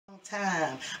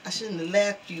time. I shouldn't have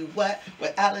left you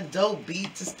without a dope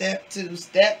beat to step to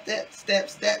step to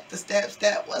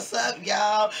step. What's up,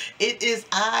 y'all? It is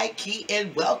I, Key,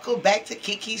 and welcome back to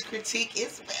Kiki's Critique.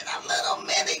 It's been a little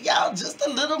minute, y'all, just a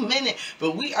little minute,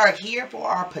 but we are here for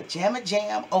our Pajama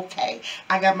Jam, okay?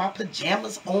 I got my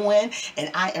pajamas on,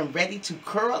 and I am ready to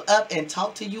curl up and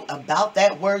talk to you about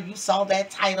that word. You saw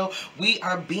that title. We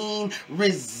are being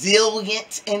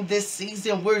resilient in this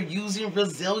season. We're using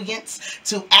resilience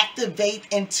to activate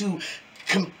and to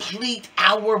complete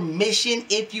our mission,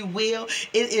 if you will.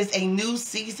 It is a new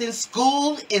season.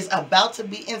 School is about to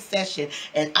be in session,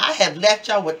 and I have left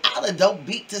y'all without a dope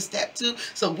beat to step to.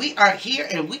 So we are here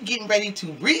and we getting ready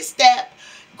to re-step.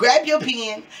 Grab your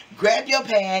pen, grab your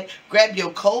pad, grab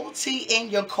your cold tea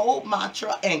and your cold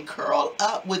mantra, and curl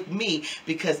up with me,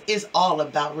 because it's all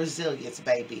about resilience,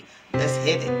 baby. Let's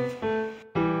hit it.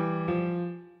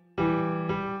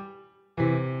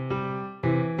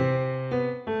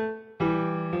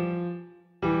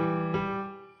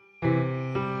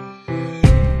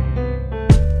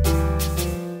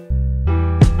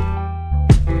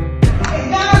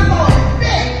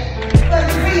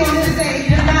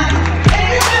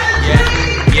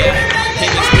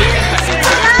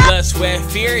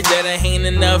 Fear that I ain't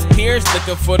enough peers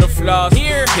looking for the flaws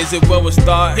here. Is it what was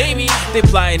thought? Baby, they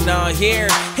plotting on here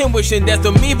and wishing death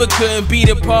on me, but couldn't beat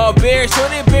a Paul Bear. So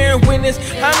they bearing witness.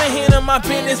 I'm a hand on my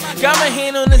business, got my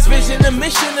hand on this vision, a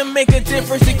mission to make a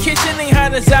difference. The kitchen ain't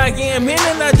hot as I am, in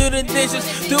and I do the dishes.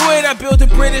 Do it, I built the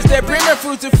bridges that bring the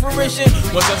fruit to fruition.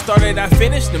 Once I started, I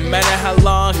finished. No matter how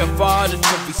long I fall, the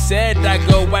truth be said, I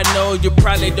go. I know you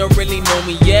probably don't really know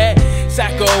me yet. So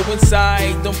I go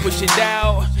inside, don't push it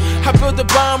out. I built the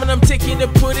bomb and I'm taking to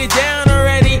put it down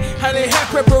already. I didn't have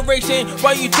preparation.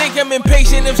 Why you think I'm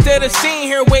impatient? Instead of sitting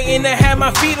here waiting to have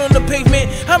my feet on the pavement,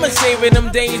 I'ma savor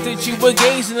them days that you were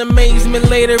gazing amazement.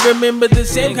 Later remember the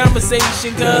same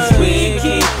conversation, cause we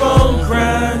keep on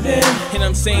grinding. And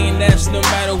I'm saying that's no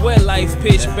matter what life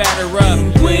pitch batter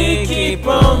up. We keep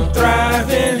on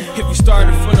thriving. If you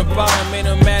started from the bottom, it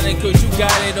don't matter, cause you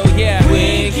got it, oh yeah.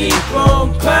 We keep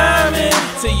on climbing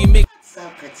till you make. What's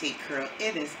up, Critique Crew?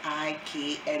 It is I,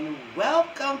 Key, and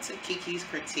welcome to Kiki's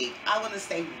Critique. I want to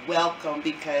say welcome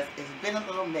because it's been a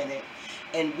little minute,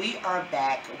 and we are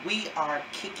back. We are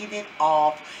kicking it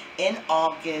off in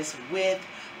August with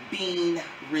being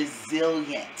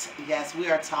resilient. Yes, we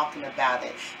are talking about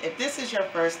it. If this is your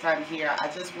first time here, I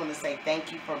just want to say thank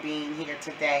you for being here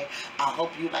today. I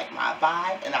hope you like my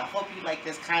vibe, and I hope you like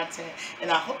this content,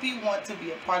 and I hope you want to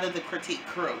be a part of the Critique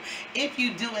Crew. If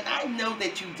you do, and I know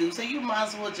that you do, so you might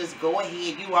as well just go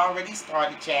ahead. You already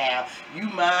started, child. You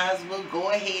might as well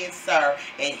go ahead, sir,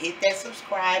 and hit that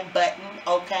subscribe button,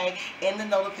 okay, and the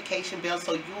notification bell,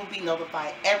 so you will be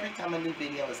notified every time a new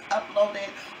video is uploaded,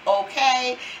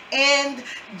 okay? And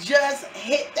just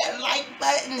hit that like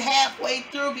button halfway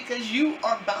through, because you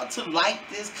are about to like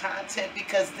this content,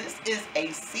 because this is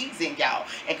a season, y'all.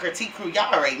 And Critique Crew,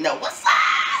 y'all already know what's up,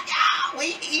 y'all.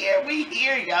 We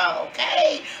here, y'all,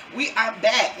 okay? We are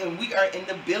back, and we are in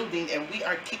the building, and we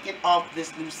are kicking off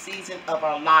this new season of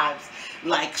our lives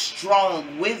like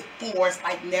strong, with force,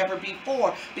 like never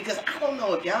before. Because I don't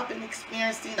know if y'all been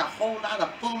experiencing a whole lot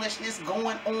of foolishness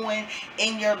going on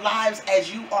in your lives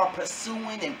as you are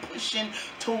pursuing and pushing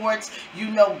towards, you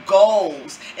know,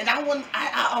 goals. And I want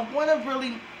to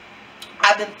really,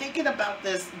 I've been thinking about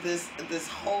this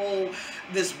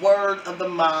word of the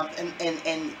month,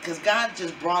 and because God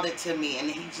just brought it to me, and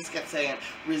he just kept saying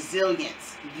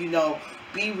resilience, you know.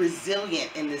 Be resilient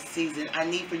in this season. I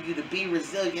need for you to be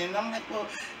resilient. And I'm like, well,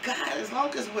 God, as long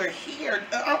as we're here,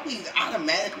 aren't we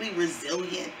automatically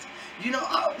resilient? You know,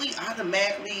 aren't we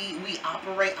we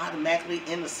operate automatically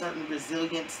in a certain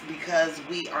resilience because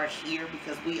we are here,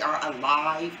 because we are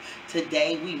alive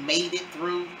today. We made it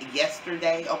through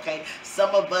yesterday, okay?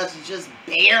 Some of us just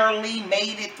barely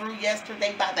made it through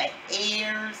yesterday by the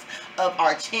hairs of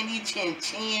our chinny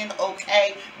chin,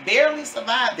 okay? Barely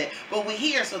survived it, but we're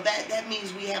here, so that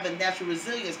means we have a natural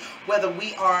resilience, whether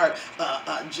we are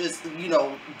just, you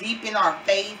know, deep in our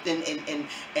faith and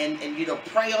you know,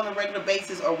 pray on a regular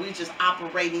basis, or we just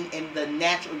operating in the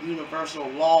natural universal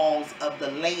laws of the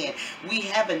land. We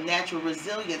have a natural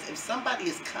resilience. If somebody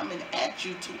is coming at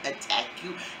you to attack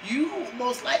you, you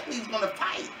most likely is going to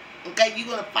fight. Okay, you're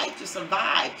going to fight to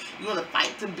survive. You're going to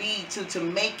fight to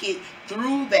make it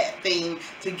through that thing,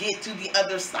 to get to the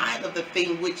other side of the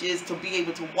thing, which is to be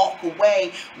able to walk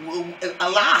away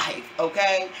alive,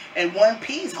 okay, in one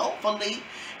piece, hopefully.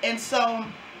 And so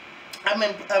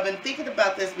I've been thinking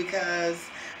about this because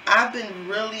I've been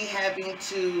really having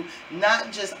to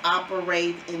not just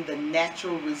operate in the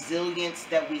natural resilience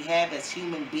that we have as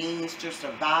human beings to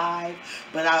survive,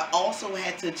 but I also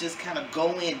had to just kind of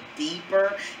go in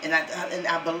deeper. And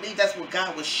I believe that's what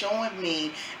God was showing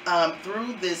me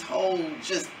through this whole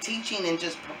just teaching and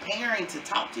just preparing to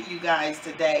talk to you guys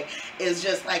today. Is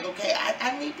just like, okay,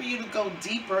 I need for you to go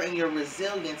deeper in your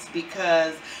resilience,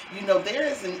 because you know there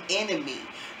is an enemy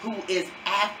who is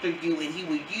after you, and he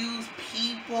will use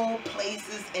people,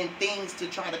 places, and things to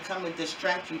try to come and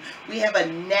distract you. We have a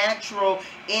natural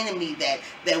enemy that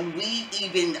we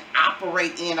even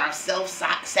operate in our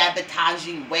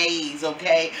self-sabotaging ways,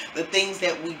 okay? The things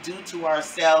that we do to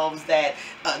ourselves, that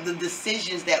the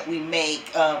decisions that we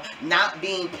make, not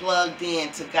being plugged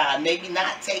in to God, maybe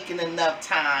not taking enough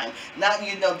time, not,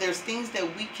 you know, there's things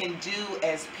that we can do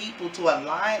as people to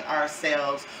align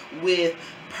ourselves with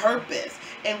purpose.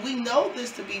 And we know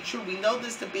this to be true. We know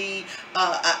this to be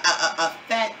a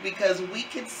fact, because we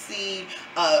can see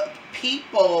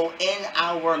people in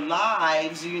our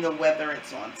lives, you know, whether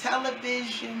it's on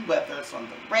television, whether it's on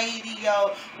the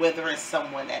radio, whether it's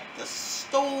someone at the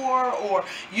store, or,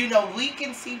 you know, we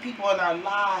can see people in our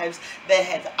lives that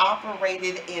have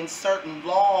operated in certain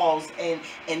laws and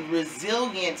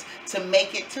resilience to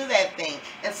make it to that thing.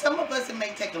 And some of us, it may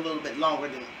take a little bit longer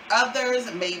than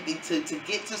others, maybe to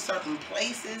get to certain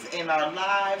places in our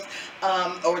lives,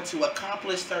 or to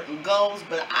accomplish certain goals.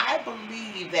 But I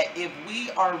believe that if we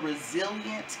are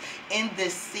resilient in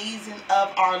this season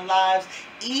of our lives,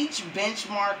 each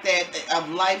benchmark of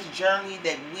life's journey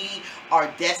that we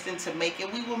are destined to make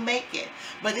it, we will make it.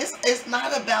 But it's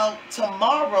not about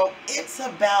tomorrow, it's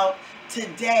about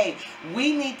today.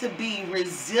 We need to be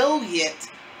resilient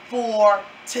for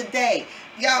today.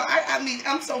 Y'all, I mean,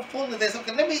 I'm so full of this.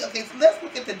 Okay, so let's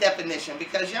look at the definition,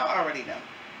 because y'all already know.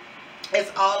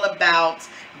 It's all about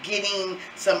getting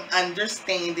some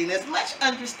understanding, as much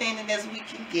understanding as we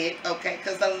can get, okay?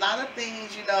 Because a lot of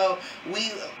things, you know,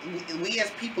 we as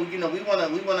people, you know, we want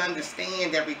to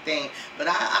understand everything. But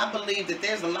I believe that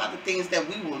there's a lot of things that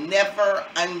we will never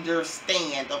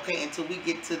understand, okay, until we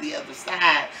get to the other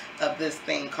side of this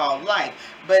thing called life.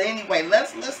 But anyway,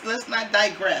 let's not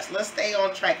digress. Let's stay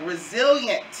on track.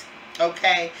 Resilient,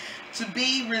 okay? To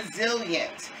be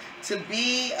resilient, to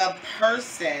be a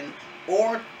person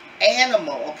or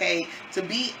animal, okay, to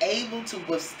be able to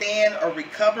withstand or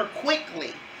recover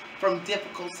quickly from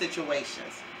difficult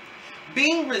situations.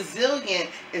 Being resilient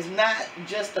is not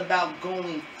just about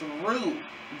going through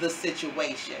the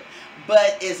situation,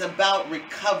 but it's about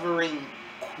recovering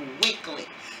quickly.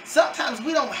 Sometimes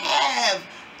we don't have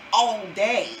all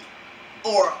day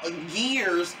or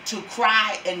years to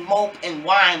cry and mope and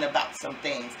whine about some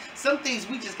things. Some things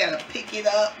we just gotta pick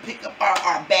up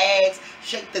our bags,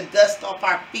 shake the dust off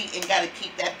our feet, and gotta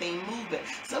keep that thing moving.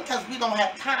 Sometimes we don't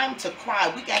have time to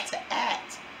cry. We got to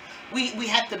act. We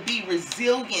have to be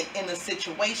resilient in a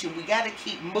situation. We got to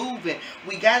keep moving.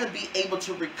 We got to be able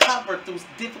to recover through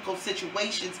difficult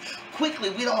situations quickly.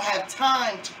 We don't have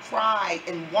time to cry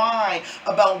and whine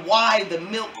about why the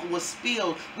milk was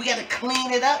spilled. We got to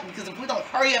clean it up, because if we don't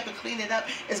hurry up and clean it up,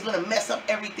 it's going to mess up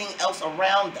everything else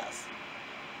around us.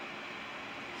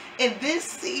 In this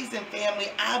season, family,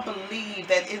 I believe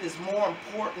that it is more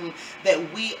important that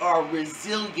we are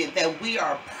resilient, that we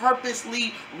are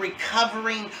purposely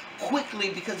recovering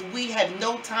quickly, because we have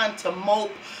no time to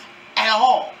mope at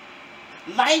all.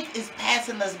 Life is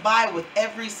passing us by with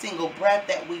every single breath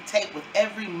that we take, with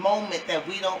every moment that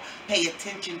we don't pay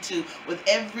attention to, with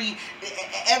every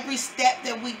step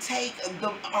that we take.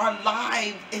 Our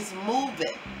life is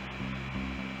moving.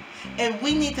 And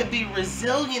we need to be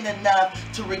resilient enough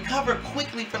to recover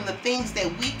quickly from the things that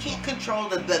we can't control,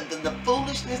 the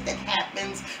foolishness that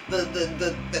happens, the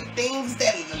things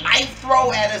that life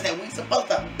throw at us, that we're supposed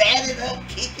to bat it up,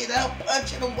 kick it up,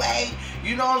 punch it away.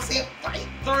 You know what I'm saying? Fight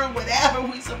through whatever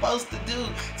we're supposed to do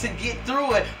to get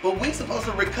through it. But we're supposed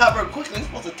to recover quickly. We're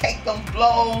supposed to take those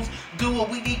blows, do what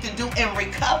we need to do, and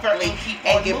recover and keep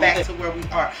on get back to where we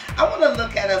are. I want to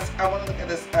look at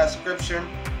a scripture.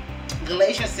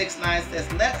 Galatians 6:9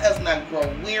 says, "Let us not grow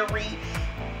weary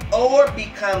or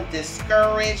become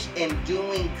discouraged in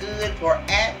doing good, for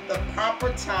at the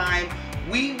proper time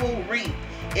we will reap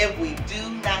if we do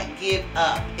not give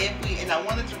up. And I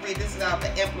wanted to read this out the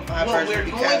Amplified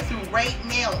version. What we're going through right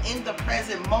now in the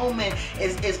present moment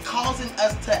is causing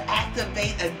us to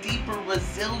activate a deeper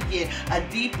resilience, a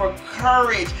deeper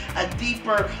courage, a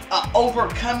deeper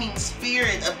overcoming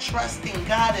spirit of trusting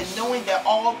God and knowing that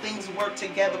all things work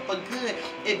together for good.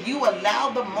 If you allow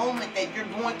the moment that you're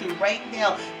going through right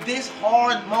now, this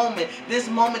hard moment, this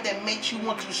moment that makes you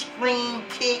want to scream,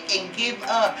 kick, and give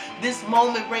up, this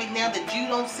moment right now that you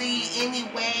don't see any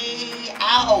way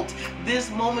out,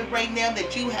 this moment right now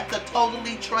that you have to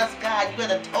totally trust God, you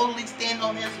have to totally stand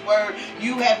on His word,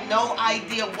 you have no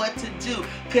idea what to do.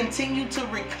 Continue to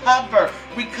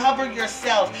recover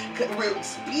yourself.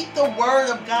 Speak the word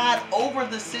of God over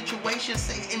the situation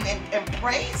and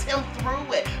praise Him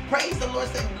through it. Praise the Lord.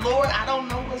 Say, Lord, I don't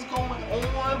know what's going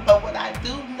on, but what I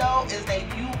do know is that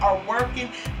you are working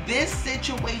this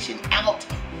situation out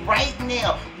right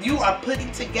now. You are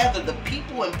putting together the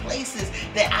people and places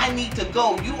that I need to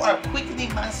go. You are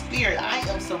quickening my spirit. I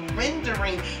am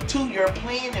surrendering to your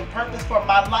plan and purpose for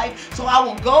my life. So I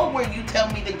will go where you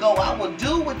tell me to go. I will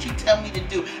do what you tell me to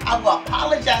do. I will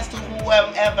apologize to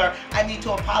whoever I need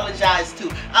to apologize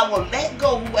to. I will let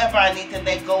go whoever I need to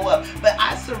let go of. But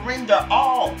I surrender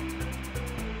all,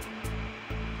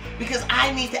 because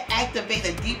I need to activate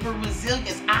a deeper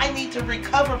resilience. I need to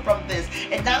recover from this.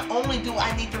 And not only do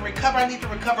I need to recover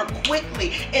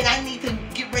quickly. And I need to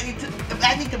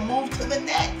I need to move to the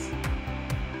next.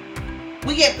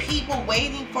 We get people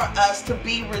waiting for us to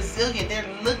be resilient. They're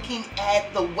looking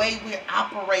at the way we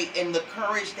operate and the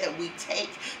courage that we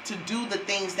take to do the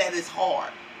things that is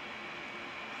hard.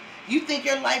 You think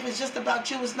your life is just about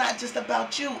you. It's not just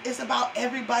about you. It's about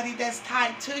everybody that's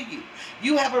tied to you.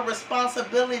 You have a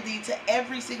responsibility to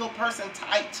every single person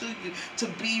tied to you to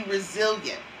be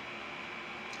resilient.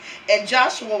 In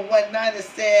Joshua 1:9 it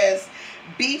says,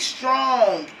 be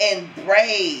strong and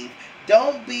brave.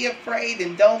 Don't be afraid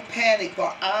and don't panic,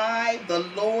 for I, the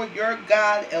Lord your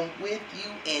God, am with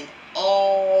you in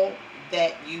all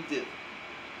that you do.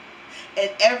 And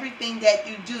everything that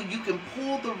you do, you can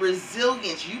pull the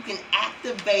resilience. You can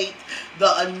activate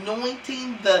the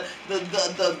anointing, the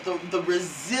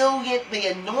resilient, the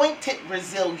anointed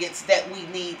resilience that we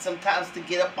need sometimes to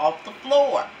get up off the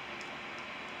floor.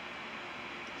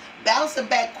 Bouncing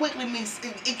back quickly means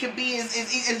it can be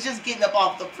it's just getting up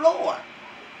off the floor.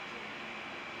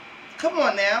 Come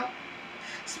on now.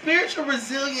 Spiritual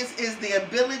resilience is the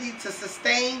ability to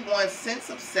sustain one's sense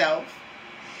of self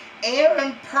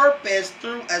and purpose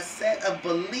through a set of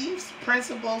beliefs,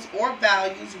 principles, or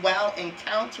values while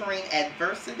encountering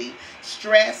adversity,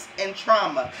 stress, and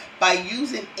trauma by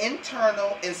using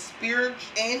internal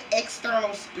and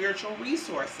external spiritual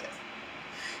resources.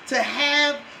 To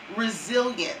have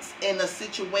resilience in a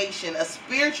situation, a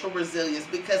spiritual resilience,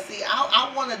 because see,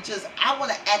 I want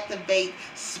to activate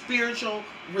spiritual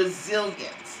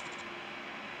resilience.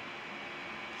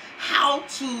 How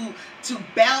to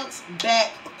bounce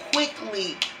back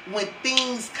quickly when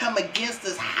things come against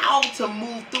us, how to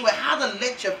move through it, how to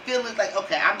let your feelings like,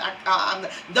 okay,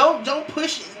 don't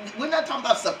push it. We're not talking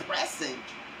about suppressing.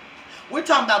 We're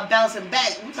talking about bouncing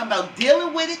back. We're talking about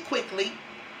dealing with it quickly,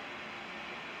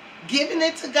 giving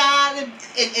it to God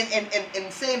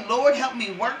and saying, Lord, help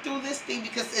me work through this thing,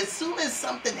 because as soon as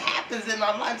something happens in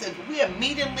our lives, if we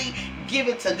immediately give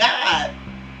it to God,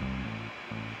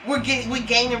 we're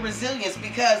gaining resilience,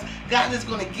 because God is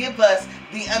going to give us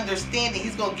the understanding.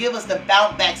 He's going to give us the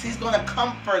bounce backs. He's going to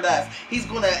comfort us. He's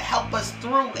going to help us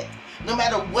through it. No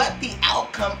matter what the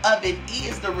outcome of it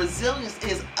is, the resilience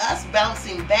is us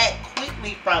bouncing back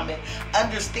quickly from it,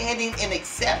 understanding and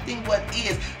accepting what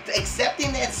is,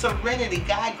 accepting that serenity.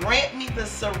 God, grant me the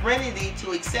serenity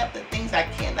to accept the things I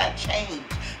cannot change,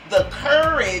 the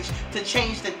courage to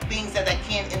change the things that I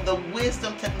can, and the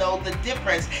wisdom to know the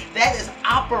difference. That is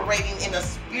operating in a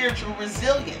spiritual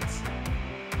resilience.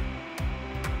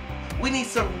 We need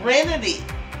serenity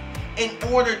in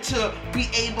order to be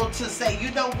able to say,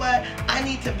 you know what, I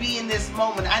need to be in this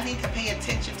moment. I need to pay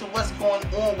attention to what's going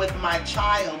on with my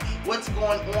child, what's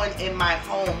going on in my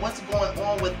home, what's going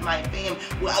on with my family,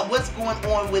 what's going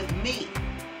on with me.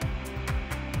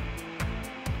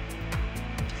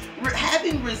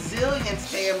 Having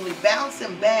resilience, family,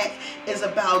 bouncing back, is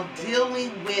about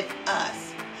dealing with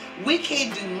us. We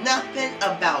can't do nothing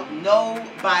about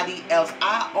nobody else.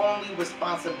 Our only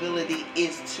responsibility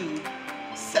is to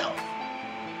self.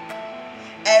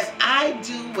 As I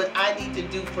do what I need to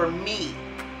do for me,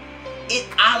 it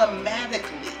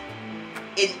automatically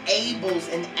enables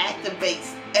and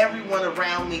activates everyone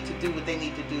around me to do what they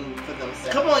need to do for themselves.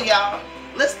 Come on, y'all.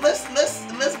 Let's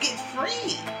get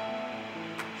free.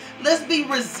 Let's be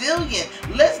resilient.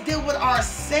 Let's deal with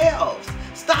ourselves.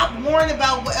 Stop worrying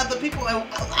about what other people, and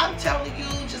I'm telling you,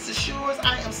 just as sure as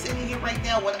I am sitting here right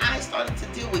now, when I started to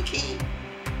deal with Kiki,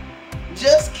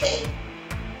 just Kiki,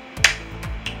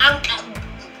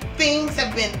 things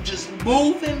have been just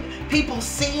moving. People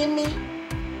seeing me.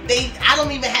 I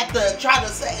don't even have to try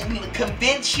to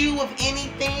convince you of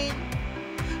anything.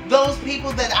 Those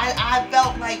people that I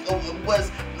felt like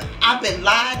I've been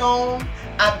lied on,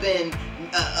 I've been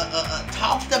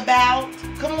talked about.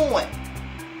 Come on.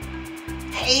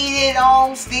 Hated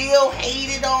on, still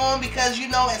hated on, because you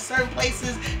know, in certain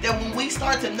places that when we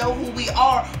start to know who we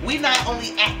are, we're not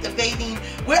only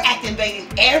we're activating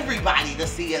everybody to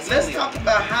see us. Let's talk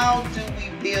about how do we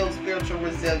build spiritual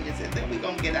resilience, and then we're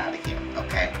going to get out of here,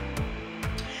 okay?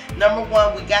 Number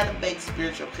one, we got to make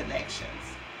spiritual connections.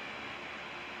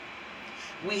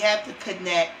 We have to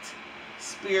connect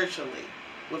spiritually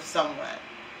with someone.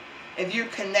 If you're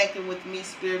connecting with me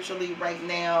spiritually right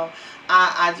now,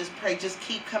 I just pray, just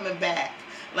keep coming back.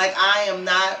 Like, I am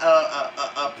not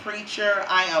a preacher.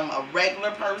 I am a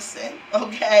regular person,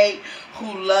 okay,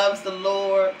 who loves the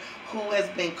Lord, who has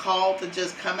been called to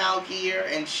just come out here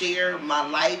and share my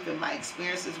life and my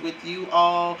experiences with you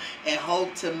all, and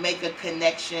hope to make a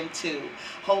connection too.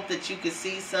 Hope that you can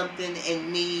see something in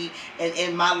me and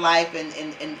in my life, and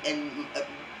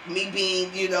me being,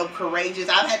 you know, courageous.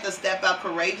 I've had to step out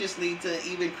courageously to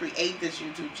even create this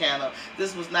YouTube channel.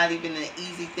 This was not even an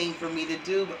easy thing for me to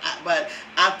do, but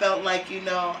I felt like, you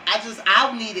know,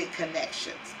 I needed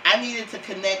connections. I needed to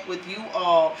connect with you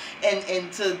all,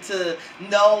 and to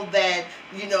know that,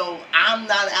 you know, I'm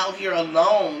not out here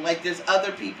alone. Like, there's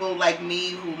other people like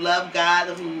me who love God,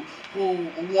 who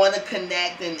want to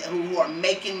connect, and who are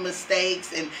making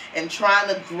mistakes and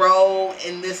trying to grow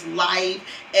in this life,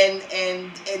 and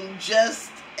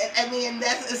just, I mean,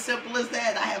 that's as simple as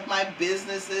that. I have my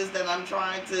businesses that I'm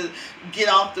trying to get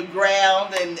off the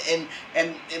ground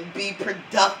and be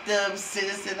productive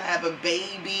citizen. I have a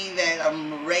baby that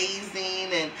I'm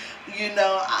raising, and you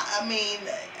know, I mean,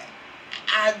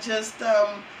 I'm just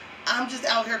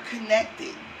out here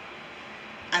connecting.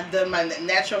 I've done my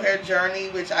natural hair journey,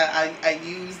 which I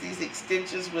use these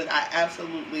extensions, which I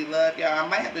absolutely love. Y'all, I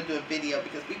might have to do a video,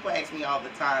 because people ask me all the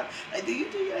time, like, do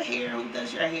you do your hair? Who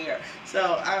does your hair?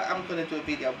 So I'm going to do a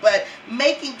video. But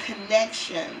making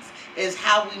connections is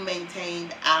how we maintain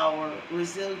our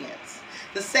resilience.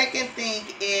 The second thing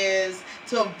is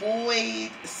to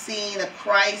avoid seeing a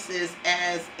crisis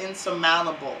as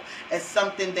insurmountable, as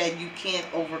something that you can't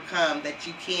overcome, that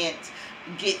you can't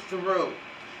get through.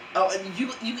 Oh, you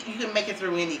can make it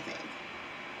through anything.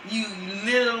 You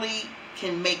literally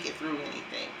can make it through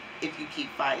anything if you keep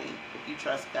fighting, if you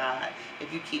trust God,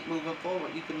 if you keep moving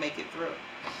forward. You can make it through.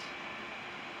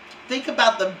 Think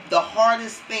about the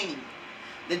hardest thing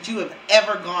that you have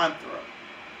ever gone through.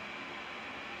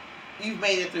 You've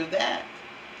made it through that.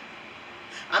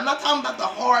 I'm not talking about the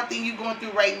hard thing you're going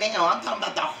through right now. I'm talking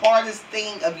about the hardest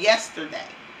thing of yesterday.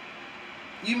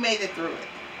 You made it through it.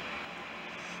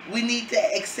 We need to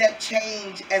accept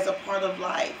change as a part of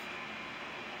life.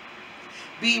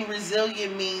 Being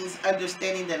resilient means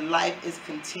understanding that life is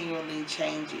continually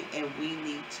changing, and we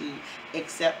need to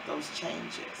accept those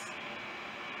changes.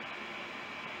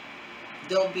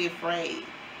 Don't be afraid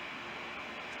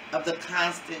of the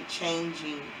constant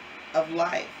changing of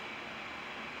life.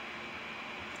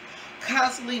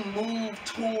 Constantly move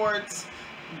towards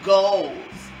goals.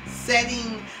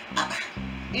 Setting,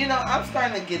 you know, I'm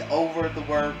starting to get over the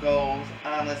word goals,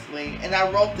 honestly. And I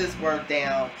wrote this word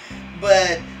down.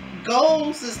 But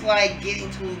goals is like getting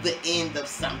to the end of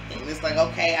something. It's like,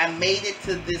 okay, I made it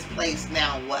to this place,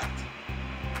 now what?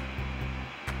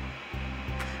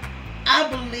 I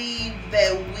believe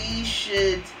that we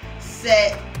should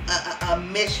set a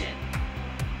mission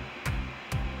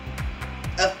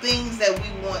of things that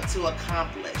we want to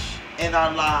accomplish in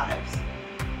our lives.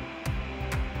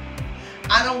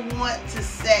 I don't want to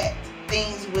set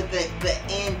things with the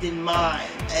end in mind.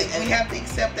 And we have to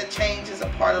accept that change is a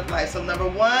part of life. So number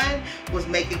one was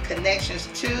making connections.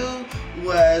 2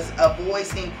 was avoid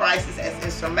seeing crisis as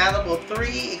insurmountable.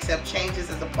 3, accept changes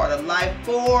as a part of life.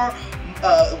 4,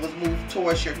 it was move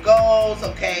towards your goals,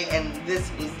 okay? And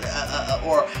this was,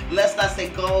 or let's not say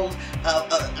goals,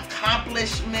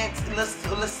 accomplishments.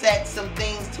 Let's set some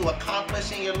things to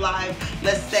accomplish in your life.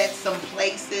 Let's set some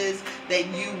places that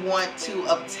you want to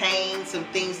obtain, some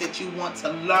things that you want to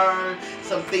learn,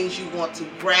 some things you want to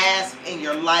grasp in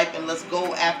your life, and let's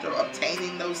go after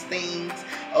obtaining those things,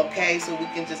 okay? So we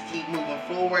can just keep moving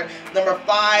forward. Number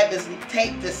 5 is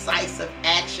take decisive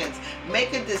actions.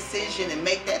 Make a decision and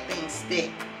make that thing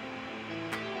stick.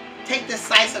 Take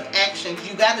decisive actions.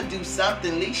 You got to do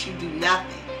something. At least you do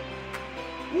nothing.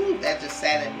 Ooh, that just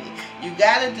saddened me. You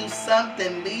got to do something.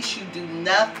 At least you do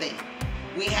nothing.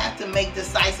 We have to make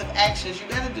decisive actions. You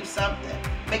got to do something.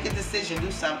 Make a decision.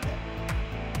 Do something.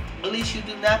 At least you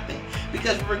do nothing.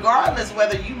 Because regardless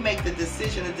whether you make the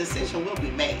decision will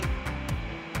be made.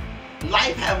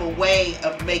 Life have a way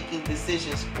of making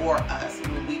decisions for us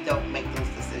when we don't make those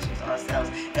decisions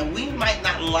ourselves. And we might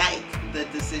not like the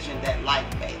decision that life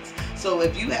makes. So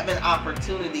if you have an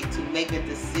opportunity to make a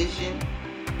decision,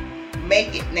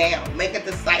 make it now.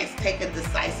 Take a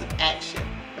decisive action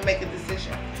and make a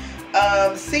decision.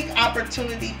 Seek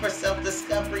opportunity for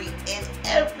self-discovery in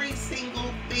every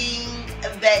single thing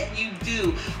that you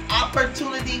do.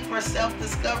 Opportunity for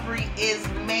self-discovery is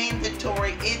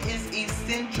mandatory. It is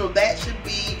essential. That should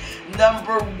be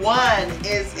number one,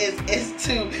 is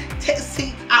to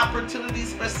seek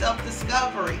opportunities for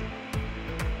self-discovery.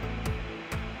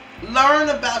 Learn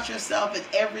about yourself at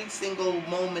every single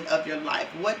moment of your life.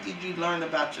 What did you learn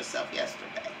about yourself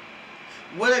yesterday?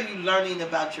 What are you learning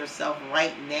about yourself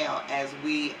right now as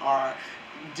we are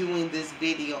doing this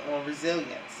video on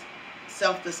resilience?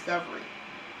 Self-discovery.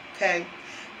 Okay.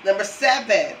 Number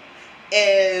 7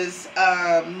 is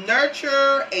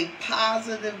nurture a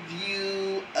positive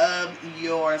view of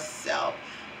yourself.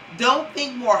 Don't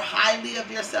think more highly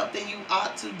of yourself than you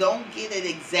ought to. Don't get an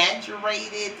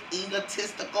exaggerated,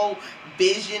 egotistical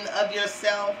vision of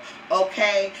yourself,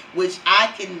 okay? Which I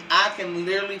can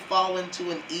literally fall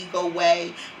into an ego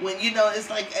way. When, you know, it's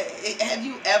like, have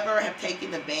you ever have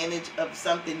taken advantage of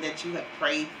something that you have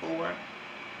prayed for?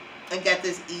 And got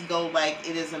this ego like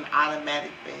it is an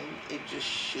automatic thing. It just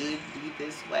should be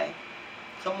this way.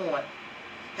 Come on.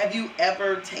 Have you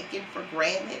ever taken for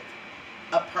granted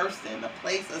a person, a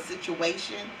place, a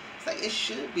situation? It's like, it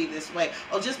should be this way.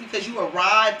 Oh, just because you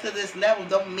arrived to this level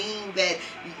don't mean that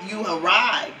you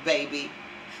arrived, baby.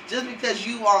 Just because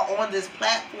you are on this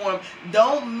platform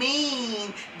don't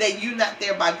mean that you're not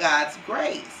there by God's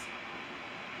grace.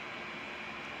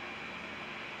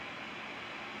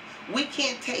 We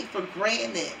can't take for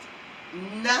granted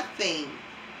nothing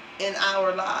in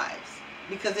our lives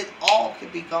because it all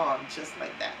could be gone just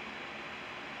like that.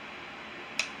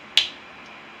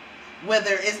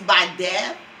 Whether it's by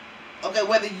death, okay,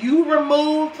 whether you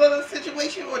removed from the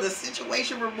situation or the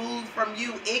situation removed from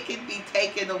you, it can be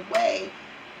taken away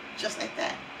just like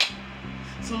that.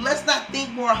 So let's not think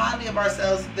more highly of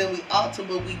ourselves than we ought to,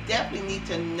 but we definitely need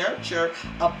to nurture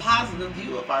a positive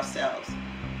view of ourselves.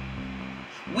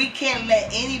 We can't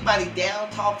let anybody down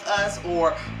talk us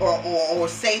or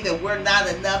say that we're not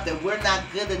enough, that we're not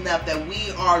good enough, that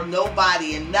we are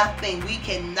nobody and nothing. We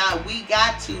cannot. We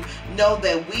got to know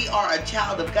that we are a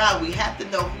child of God. We have to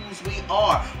know whose we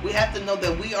are. We have to know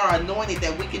that we are anointed,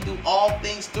 that we can do all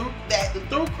things through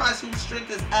Christ who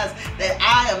strengthens us, that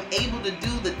I am able to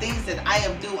do the things that I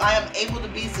am able to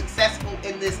be successful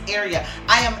in this area.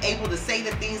 I am able to say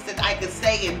the things that I can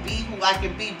say and be who I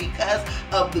can be because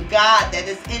of the God that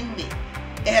is in me.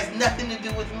 It has nothing to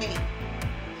do with me.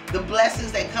 The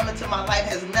blessings that come into my life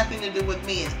has nothing to do with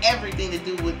me and everything to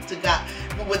do with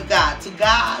God. To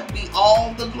God be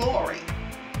all the glory.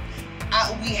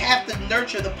 We have to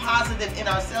nurture the positive in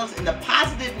ourselves, and the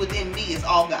positive within me is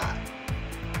all God.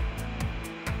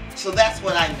 So that's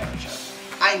what I nurture.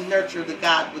 I nurture the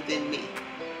God within me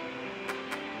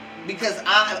because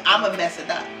I'm a mess it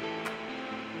up.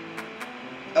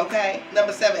 Okay,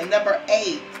 number 7. And number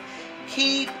 8.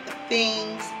 Keep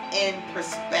things in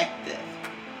perspective.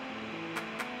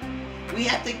 We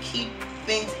have to keep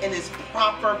things in its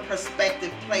proper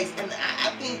perspective place. And I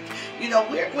think, you know,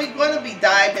 we're going to be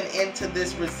diving into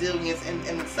this resilience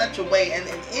in such a way. And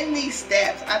in these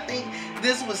steps, I think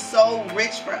this was so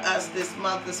rich for us this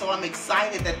month. And so I'm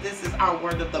excited that this is our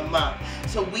word of the month.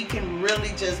 So we can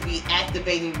really just be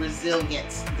activating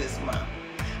resilience this month.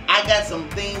 I got some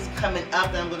things coming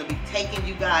up that I'm going to be taking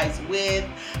you guys with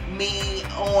me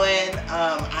on.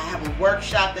 I have a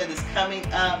workshop that is coming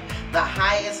up, the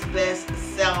Highest Best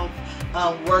Self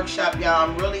workshop, y'all.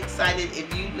 I'm really excited.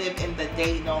 If you live in the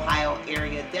Dayton, Ohio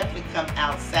area, definitely come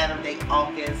out Saturday,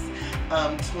 August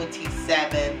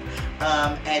 27th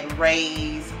at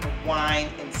Ray's Wine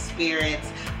and Spirits.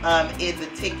 The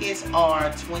tickets are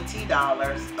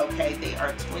 $20. Okay, they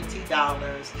are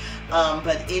 $20.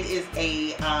 But it is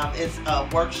it's a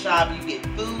workshop. You get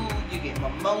food, you get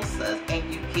mimosas,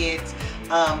 and you get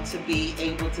to be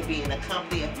able to be in the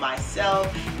company of myself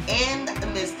and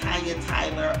Miss Tanya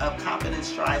Tyler of Confidence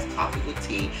Strides Coffee with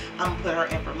Tea. I'm going to put her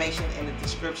information in the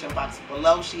description box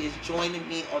below. She is joining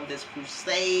me on this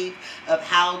crusade of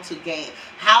how to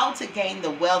gain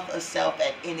the wealth of self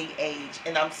at any age.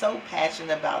 And I'm so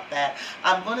passionate about that.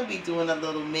 I'm going to be doing a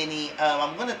little mini,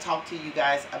 I'm going to talk to you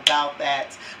guys about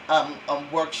that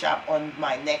workshop on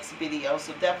my next video.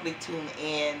 So definitely tune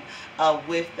in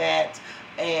with that.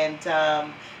 And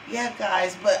yeah,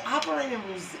 guys, but operating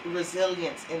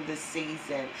resilience in this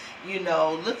season, you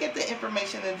know, look at the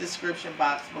information in the description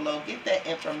box below. Get that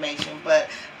information. But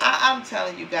I'm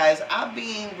telling you guys, I'm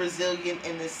being resilient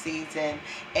in this season,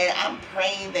 and I'm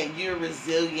praying that you're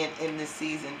resilient in this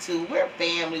season too. We're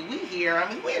family. We here.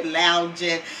 I mean, we're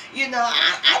lounging. You know,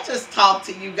 I just talk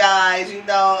to you guys. You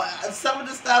know, some of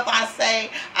the stuff I say,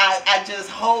 I just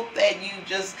hope that you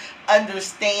just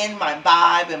understand my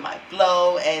vibe and my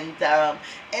flow, and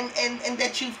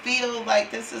that you feel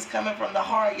like this is coming from the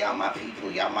heart. Y'all my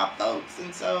people, y'all my folks.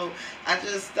 And so I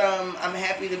just I'm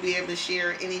happy to be able to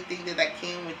share anything that I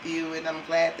can with you, and I'm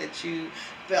glad that you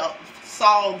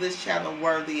saw this channel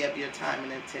worthy of your time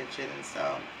and attention. And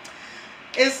so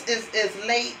it's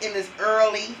late and it's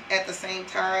early at the same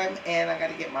time, and I got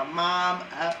to get my mom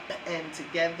up and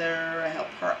together, help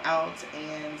her out,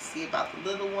 and see about the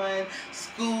little one.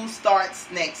 School starts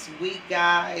next week,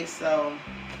 guys, so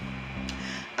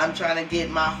I'm trying to get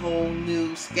my whole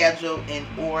new schedule in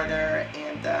order.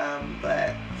 And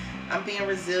but I'm being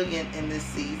resilient in this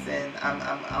season. I'm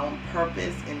on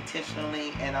purpose,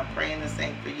 intentionally, and I'm praying the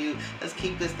same for you. Let's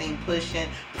keep this thing pushing.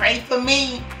 Pray for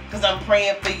me, because I'm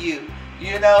praying for you.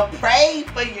 You know, pray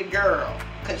for your girl,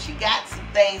 because she got some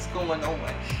things going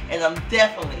on. And I'm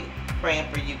definitely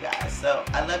praying for you guys. So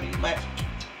I love you much.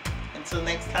 Until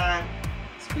next time,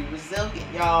 let's be resilient,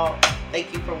 y'all.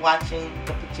 Thank you for watching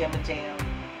the Pajama Jam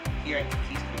here at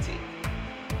Kiki's Critique.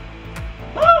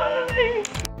 Bye!